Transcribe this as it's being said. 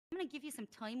gonna give you some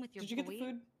time with your Did you boy. get the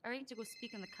food? All right, to go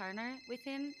speak in the corner with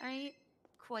him. All right,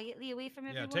 quietly away from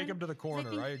everyone. Yeah, take him to the corner.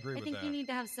 I agree with that. I think you need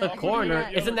to have some. The corner?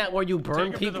 Isn't that where you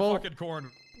burn Take him people? to the fucking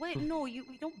corner. Wait, no, we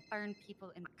don't burn people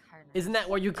in corners. Isn't that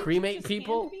where you cremate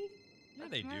people? Yeah,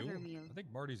 they do. I think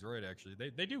Marty's right, actually.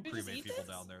 They do cremate people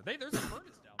down there. There's a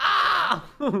furnace down there. Ow!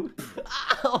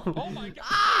 Ow! Oh my god!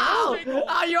 Ow!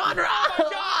 Oh, you're on Oh my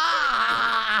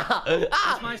god!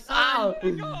 That's my son.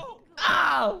 Ow!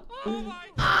 Ow! Oh my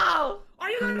god! Ow! Are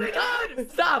you gonna be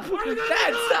good? Stop!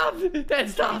 Dad, stop! Dad,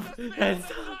 stop! Dad,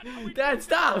 stop! Dad,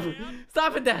 stop!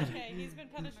 Stop it, Dad! Okay, he's been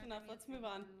punished enough. Let's move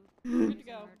on. Good to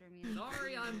go.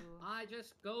 Sorry, I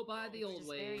just go by the old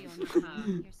ways. Here's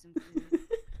some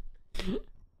food.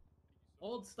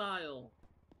 Old style.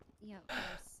 Yeah, of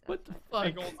course. What the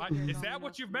fuck? Is that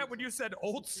what you've meant when you said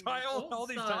old style all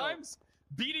these times?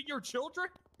 Beating your children?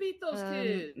 Beat those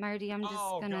kids. Marty, I'm just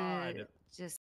gonna God. just